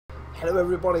Hello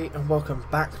everybody and welcome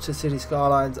back to City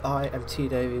Skylines. I am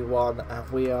TW1 and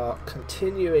we are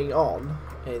continuing on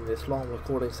in this long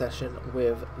recording session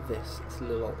with this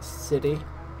little city.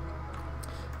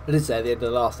 I did say at the end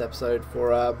of the last episode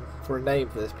for a name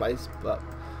for this place, but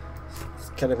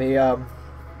it's going to be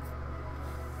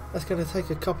that's going to take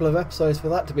a couple of episodes for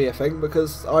that to be a thing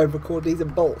because I record these in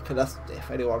bulk, and that's if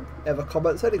anyone ever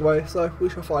comments anyway, so we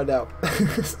shall find out.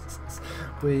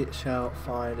 We shall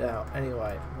find out.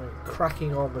 Anyway, we're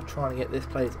cracking on with trying to get this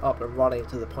place up and running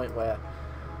to the point where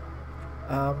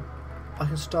I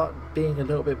can start being a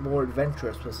little bit more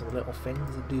adventurous with some little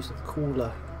things and do some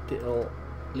cooler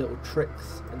little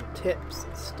tricks and tips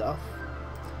and stuff.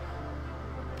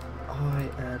 I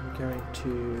am going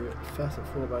to, first and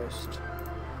foremost,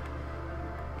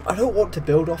 I don't want to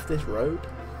build off this road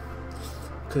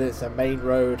because it's a main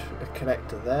road, a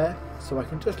connector there, so I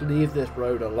can just leave this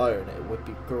road alone. It would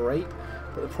be great,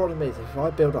 but the problem is if I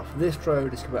build off this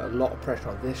road, it's going to put a lot of pressure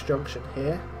on this junction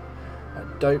here. I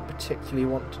don't particularly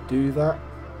want to do that,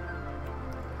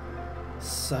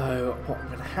 so what I'm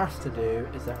going to have to do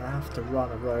is I'm going to have to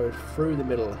run a road through the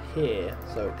middle here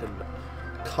so it can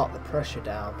cut the pressure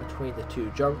down between the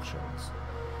two junctions.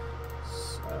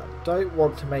 So I don't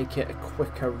want to make it a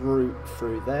quicker route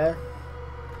through there,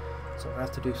 so I'm going to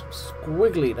have to do some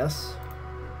squiggliness,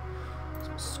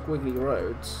 some squiggly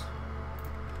roads,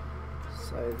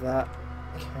 so that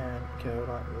can go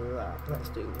like that. Let's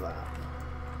do that.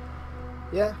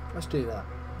 Yeah, let's do that.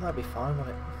 That'd be fine,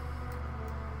 wouldn't it?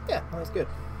 Yeah, that's good.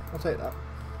 I'll take that.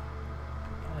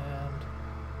 And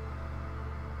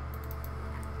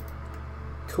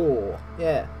cool.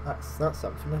 Yeah, that's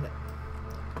something, isn't it?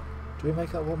 Do we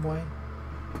make that one way?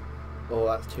 Oh,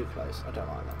 that's too close. I don't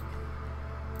like that.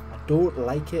 I don't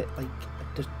like it. Like,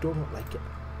 I just don't like it.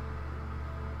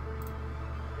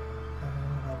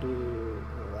 And I'll do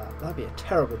that. That'd be a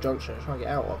terrible junction to try and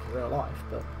get out of in real life,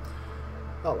 but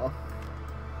oh well.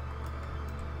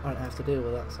 I don't have to deal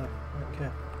with that, so I don't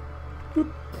care.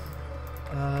 Boop.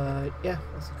 Yeah,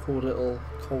 that's a cool little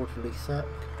cold release sack.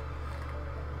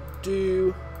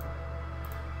 Do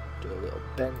a little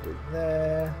bend in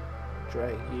there.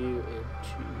 Drag you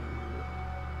into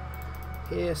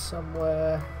here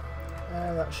somewhere,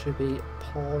 and that should be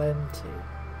plenty.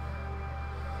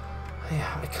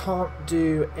 Yeah, I can't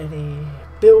do any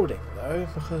building though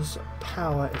because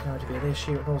power is going to be an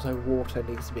issue, and also water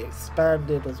needs to be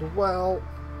expanded as well.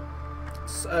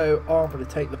 So I'm going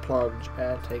to take the plunge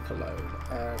and take a loan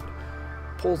and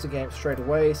pause the game straight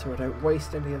away so I don't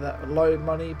waste any of that loan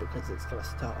money because it's going to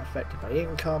start affecting my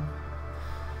income.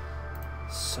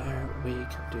 So we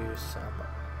can do some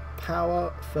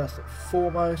power first and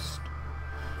foremost.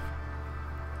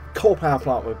 Coal power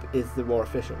plant is the more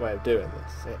efficient way of doing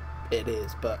this. It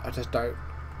is, but I just don't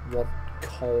want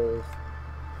coal.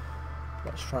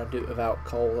 Let's try and do it without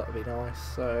coal, that would be nice.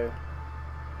 So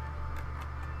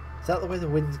is that the way the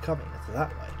wind's coming? Is it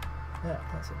that way? Yeah,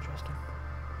 that's interesting.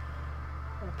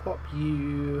 I'll pop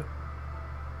you.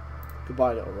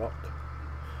 Goodbye, little rock.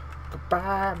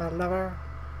 Goodbye, my lover.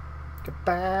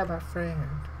 Goodbye, my friend.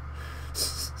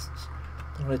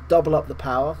 I'm going to double up the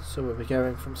power, so we'll be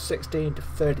going from 16 to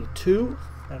 32.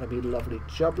 That'll be lovely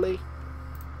jubbly.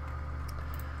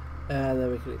 And then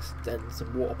we can extend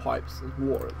some water pipes, as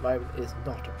water at the moment is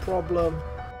not a problem.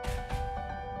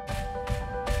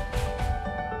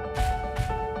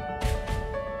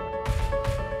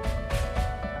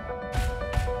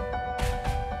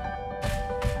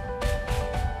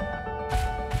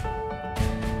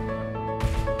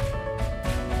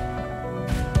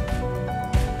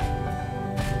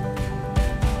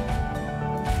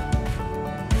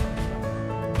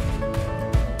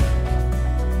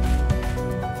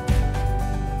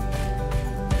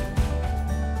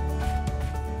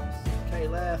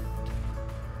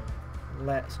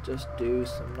 Let's just do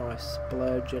some nice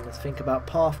splurging. Let's think about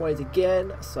pathways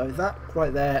again. So that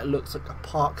right there looks like a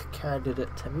park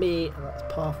candidate to me, and that's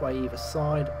pathway either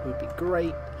side would be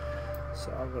great.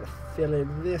 So I'm going to fill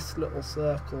in this little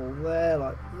circle there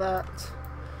like that.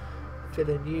 Fill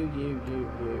in you, and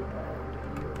you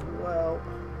as well.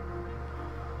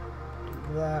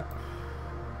 Do that.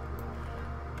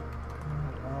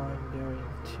 And I'm going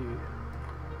to.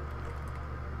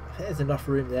 I think there's enough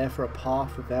room there for a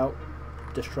path without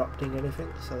disrupting anything,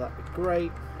 so that'd be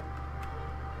great.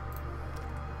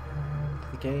 And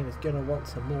the game is going to want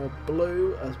some more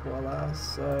blue as well as,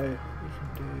 so we can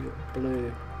do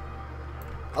blue.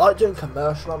 I like doing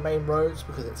commercial on main roads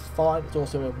because it's fine, it's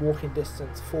also in walking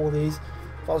distance for these.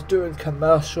 If I was doing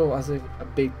commercial as in a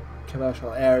big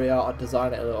commercial area, I'd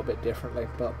design it a little bit differently,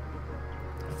 but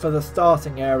for the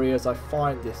starting areas I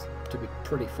find this to be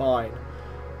pretty fine.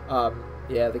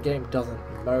 Yeah, the game doesn't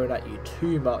moan at you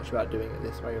too much about doing it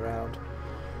this way around.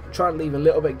 Try and leave a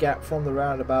little bit gap from the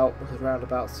roundabout because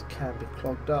roundabouts can be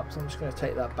clogged up, so I'm just going to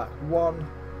take that back one,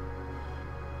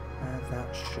 and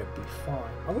that should be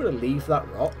fine. I'm going to leave that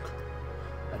rock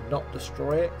and not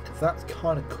destroy it because that's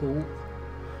kind of cool.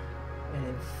 And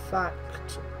in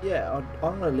fact, yeah,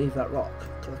 I'm going to leave that rock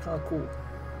because it's kind of cool.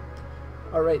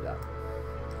 I rate that.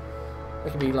 It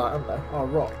can be like, I don't know, our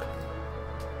rock.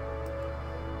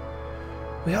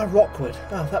 We are Rockwood.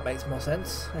 Oh, that makes more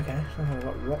sense. Okay, so we've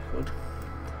got Rockwood.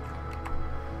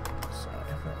 So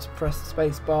let's press the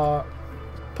space bar,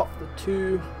 pop the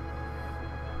 2,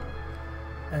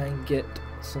 and get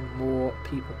some more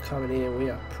people coming in.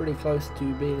 We are pretty close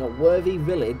to being a worthy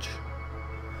village,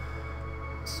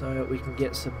 so we can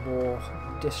get some more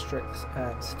districts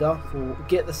and stuff. We'll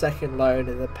get the second loan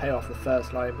and then pay off the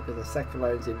first loan because the second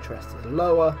loan's interest is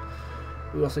lower.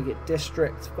 We also get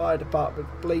districts, fire department,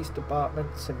 police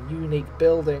department, some unique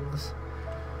buildings,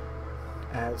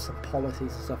 and some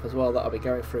policies and stuff as well that I'll be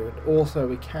going through. And also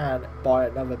we can buy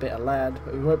another bit of land,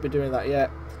 but we won't be doing that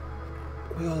yet.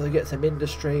 We also get some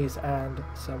industries and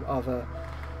some other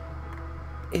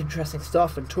interesting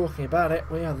stuff, and talking about it,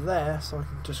 we are there, so I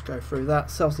can just go through that.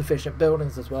 Self-sufficient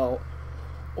buildings as well.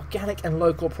 Organic and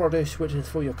local produce, which is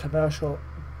for your commercial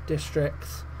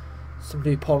districts. Some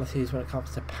new policies when it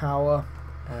comes to power,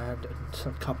 and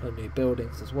some couple of new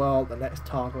buildings as well. The next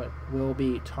target will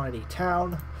be Tiny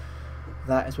Town.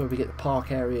 That is where we get the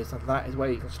park areas, and that is where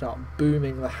you can start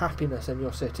booming the happiness in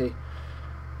your city,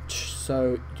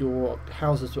 so your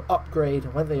houses will upgrade,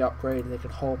 and when they upgrade they can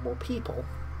hold more people,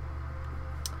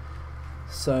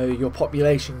 so your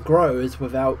population grows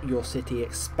without your city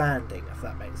expanding, if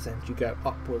that makes sense. You go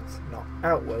upwards, not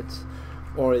outwards.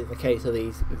 Or in the case of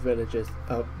these villages,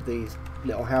 these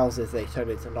little houses, they turn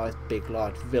into nice big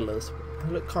large villas.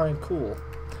 They look kind of cool.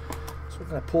 So we're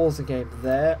going to pause the game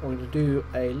there. We're going to do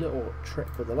a little trick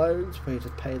with the loans where you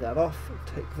just pay that off and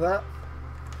take that.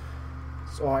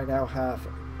 So I now have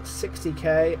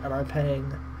 60k and I'm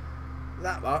paying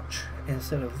that much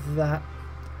instead of that.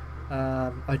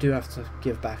 I do have to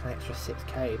give back an extra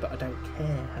 6k, but I don't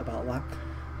care about that.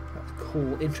 That's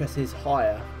cool. Interest is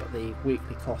higher, but the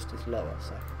weekly cost is lower,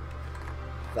 so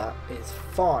that is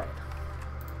fine.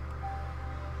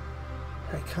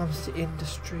 When it comes to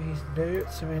industries, no.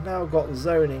 So we now got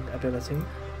zoning ability,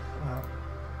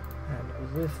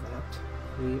 and with that,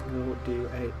 we will do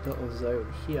a little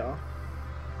zone here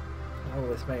on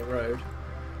this main road,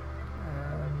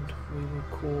 and we will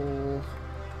call.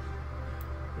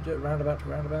 We do it roundabout to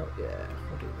roundabout. Yeah,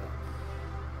 we'll do that.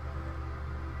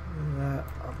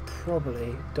 I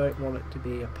probably don't want it to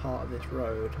be a part of this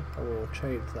road. I will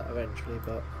change that eventually,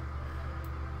 but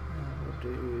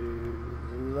we'll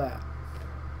do that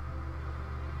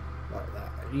like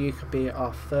that. You can be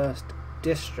our first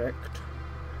district,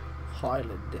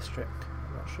 Highland District.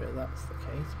 I'm not sure that's the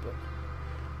case, but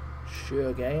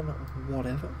sure game,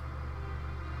 whatever.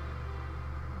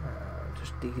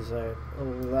 Just dezone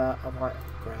all that. I might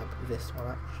grab this one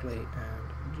actually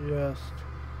and just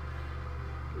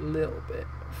little bit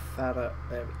fatter.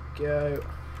 There we go.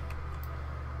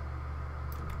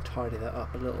 Tidy that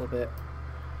up a little bit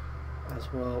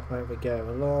as well when we go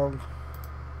along.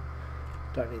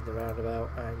 Don't need the roundabout,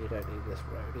 and you don't need this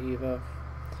road either.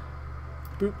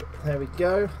 Boop, there we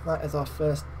go. That is our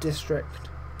first district,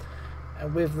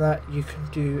 and with that you can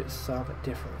do some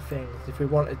different things. If we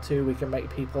wanted to, we can make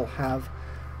people have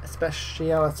a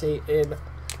speciality in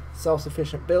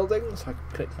self-sufficient buildings. I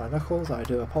clicked my knuckles, I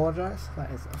do apologise,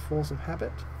 that is a force of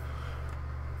habit.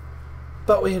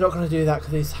 But we're not going to do that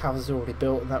because these houses are already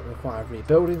built and that require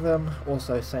rebuilding them.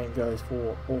 Also, same goes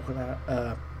for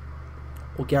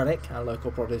organic and local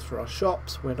produce for our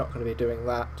shops. We're not going to be doing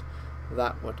that.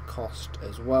 That would cost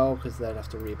as well because they'd have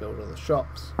to rebuild all the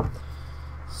shops.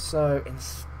 So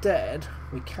instead,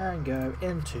 we can go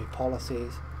into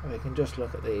policies and we can just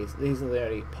look at these. These are the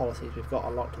only policies we've got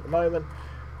unlocked at the moment.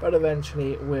 But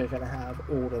eventually we're going to have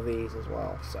all of these as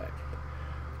well. So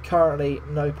currently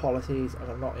no policies, and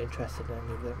I'm not interested in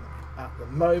any of them at the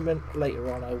moment.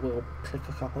 Later on I will click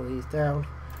a couple of these down.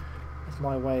 It's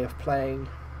my way of playing.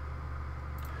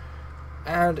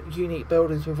 And unique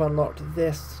buildings, we've unlocked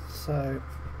this, so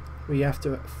we have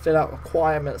to fill out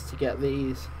requirements to get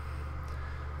these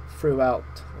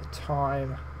throughout the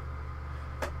time.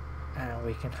 And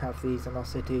we can have these in our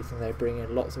cities, and they bring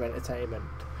in lots of entertainment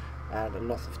and a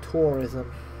lot of tourism,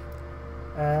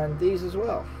 and these as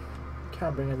well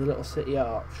can bring in the little city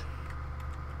arch,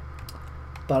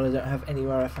 but I don't have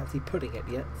anywhere I fancy putting it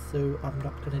yet, so I'm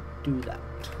not going to do that.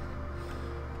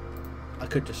 I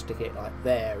could just stick it like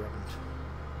there and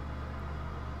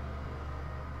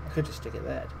could just stick it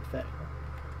there, to be fair.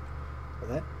 Or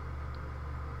there.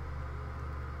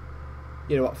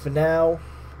 You know what, for now,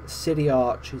 City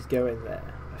Arch is going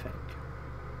there, I think.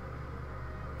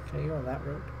 Can you go on that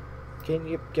road? Can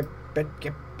you get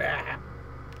back?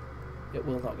 It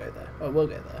will not go there. Oh, it will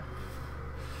go there.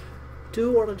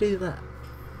 Do I want to do that?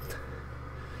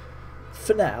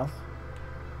 For now.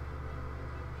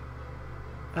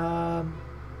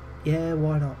 Yeah,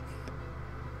 why not?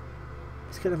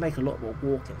 It's going to make a lot more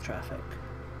walking traffic.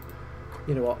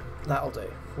 You know what? That'll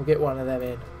do. We'll get one of them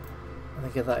in. I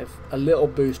think that a little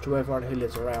boost to everyone who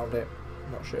lives around it.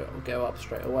 I'm not sure it will go up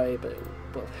straight away, but it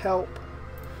will help.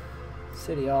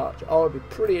 City Arch. I would be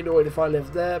pretty annoyed if I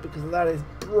lived there because that is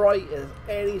bright as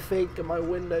anything and my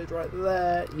window's right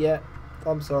there. Yeah,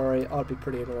 I'm sorry. I'd be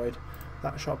pretty annoyed.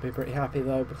 That shop would be pretty happy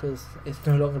though because it's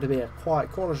no longer to be a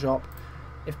quiet corner shop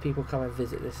if people come and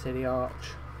visit this City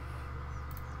Arch.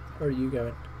 Where are you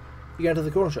going? You go to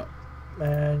the corner shop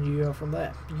and you go from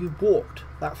there. You walked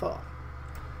that far.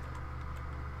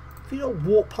 If you don't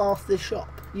walk past this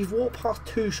shop, you've walked past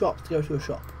 2 shops to go to a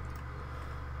shop.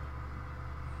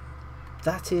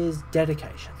 That is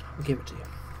dedication. I'll give it to you.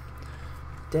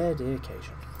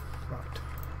 Dedication. Right.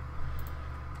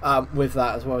 With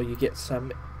that as well, you get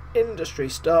some industry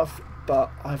stuff,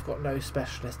 but I've got no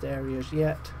specialist areas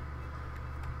yet.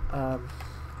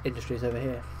 Industry's over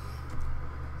here.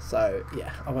 So,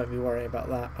 yeah, I won't be worrying about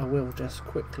that. I will just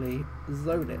quickly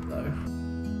zone it, though.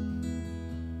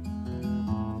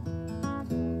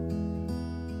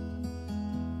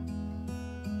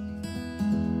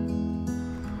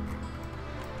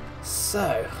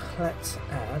 So, let's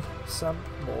add some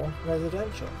more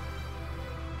residential.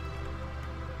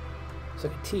 It's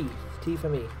like a T. T for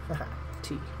me. Haha,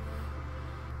 T.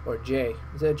 Or J.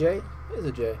 Is there a J? It is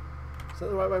a J. Is that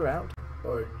the right way around?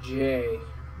 Or J.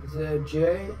 Is there a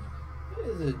J? It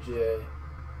is a J.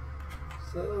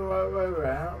 Is that the right way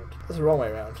around? That's the wrong way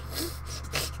around.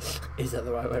 Is that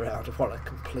the right way around? What a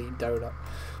complete donut.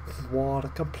 What a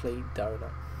complete donut.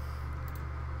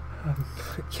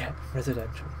 Yeah,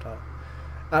 residential type.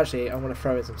 Actually, I'm going to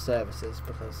throw in some services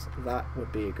because that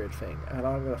would be a good thing. And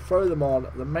I'm going to throw them on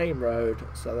the main road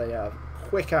so they have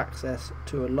quick access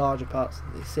to a larger parts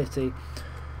of the city.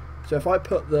 So if I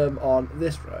put them on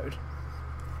this road,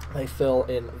 they fill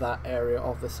in that area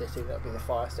of the city. That would be the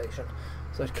fire station.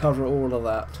 So to cover all of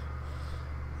that.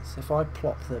 So if I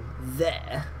plop them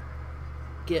there,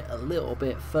 get a little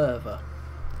bit further.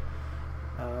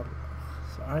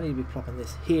 So I need to be plopping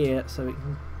this here so it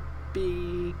can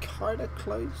be kind of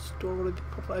close. Do I want to be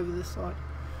popping over this side?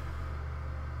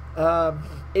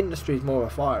 Industry is more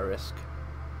of a fire risk.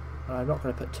 I'm not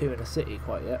going to put 2 in a city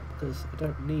quite yet because I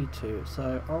don't need to.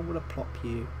 So I'm going to plop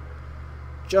you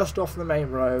just off the main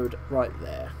road right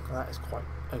there. That is quite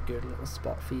a good little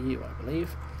spot for you, I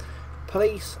believe.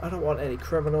 Police, I don't want any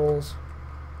criminals.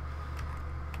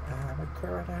 I'm a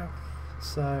criminal.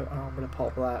 So I'm going to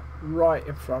pop that right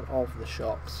in front of the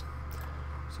shops.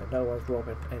 So no one's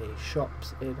robbing any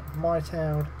shops in my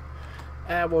town.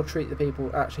 And we'll treat the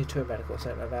people actually to a medical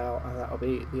centre now, and that'll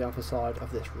be the other side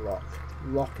of this rock.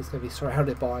 Rock is going to be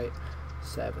surrounded by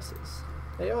services.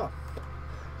 There you are.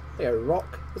 There you go,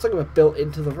 rock. Looks like we're built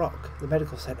into the rock. The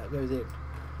medical centre goes in.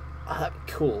 Oh, that'd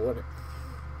be cool, wouldn't it?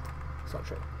 It's not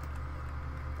true.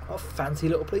 Oh, fancy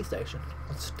little police station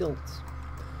on stilts.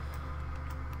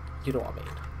 You know what I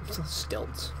mean. It's on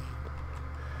stilts.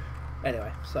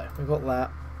 Anyway, so we've got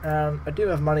that. I do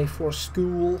have money for a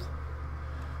school.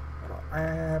 I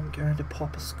am going to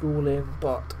pop a school in,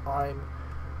 but I'm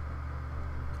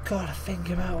gotta think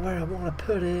about where I want to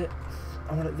put it.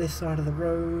 I want it this side of the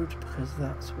road because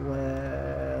that's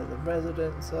where the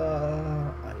residents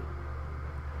are.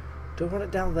 Do I want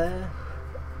it down there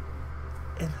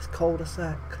in this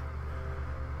cul-de-sac?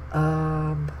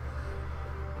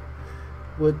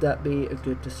 Would that be a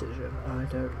good decision? I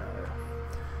don't know.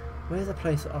 Where's the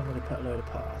place that I'm going to put a load of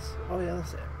parts? Oh yeah,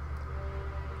 that's it.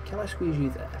 Can I squeeze you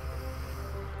there?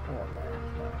 Go on there.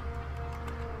 No.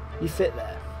 You fit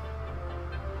there.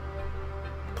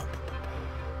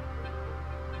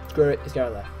 Screw it, it's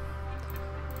going there.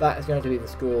 That is going to be the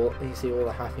school. You see all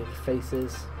the happy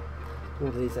faces. All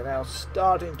of these are now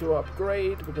starting to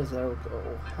upgrade because they've got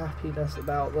all happiness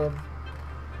about them.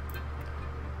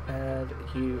 And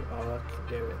you are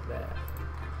going there.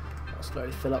 I'll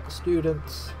slowly fill up the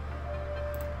students.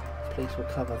 Police will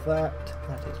cover that.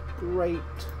 That is great.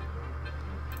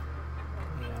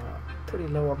 We are pretty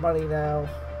low on money now.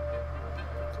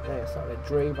 So they are starting to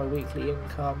drain my weekly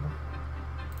income.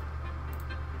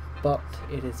 But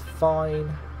it is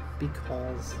fine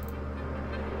because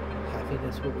I have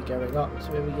happiness will be going up,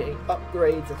 so we'll be getting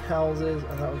upgrades and houses,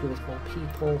 and that will give us more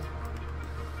people.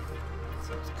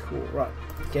 Sounds cool. Right,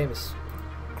 the game is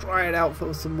crying out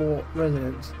for some more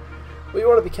residents. What you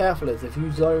want to be careful is if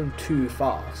you zone too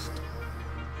fast,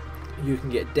 you can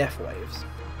get death waves.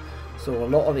 So a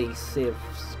lot of these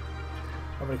civs,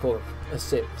 I'm going to call them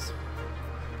sims.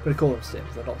 I'm going to call them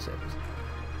sims, they're not sims.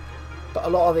 But a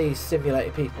lot of these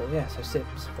simulated people, yeah, so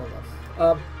sims, well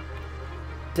done.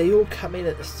 They all come in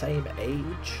at the same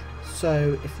age.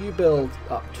 So if you build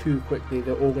up too quickly,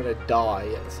 they're all going to die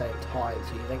at the same time,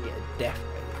 so you then get a death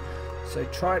wave. So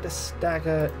try to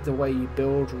stagger the way you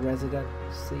build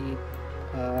residency.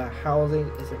 Housing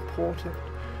is important.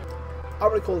 I'm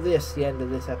going to call this the end of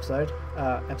this episode,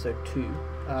 episode 2.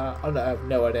 I have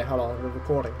no idea how long I've been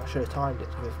recording. I should have timed it,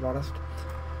 if I'm honest.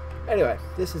 Anyway,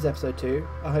 this is episode 2.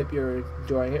 I hope you're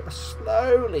enjoying it. We're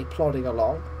slowly plodding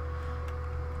along.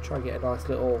 Try and get a nice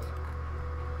little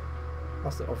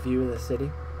view of the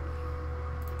city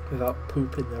without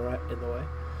poop in the way.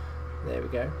 There we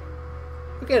go.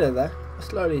 We're getting there. We're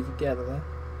slowly getting there.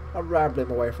 I'm rambling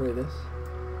my way through this.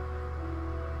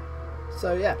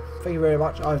 So yeah, thank you very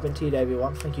much. I've been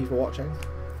TW1. Thank you for watching.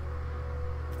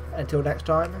 Until next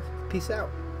time, peace out.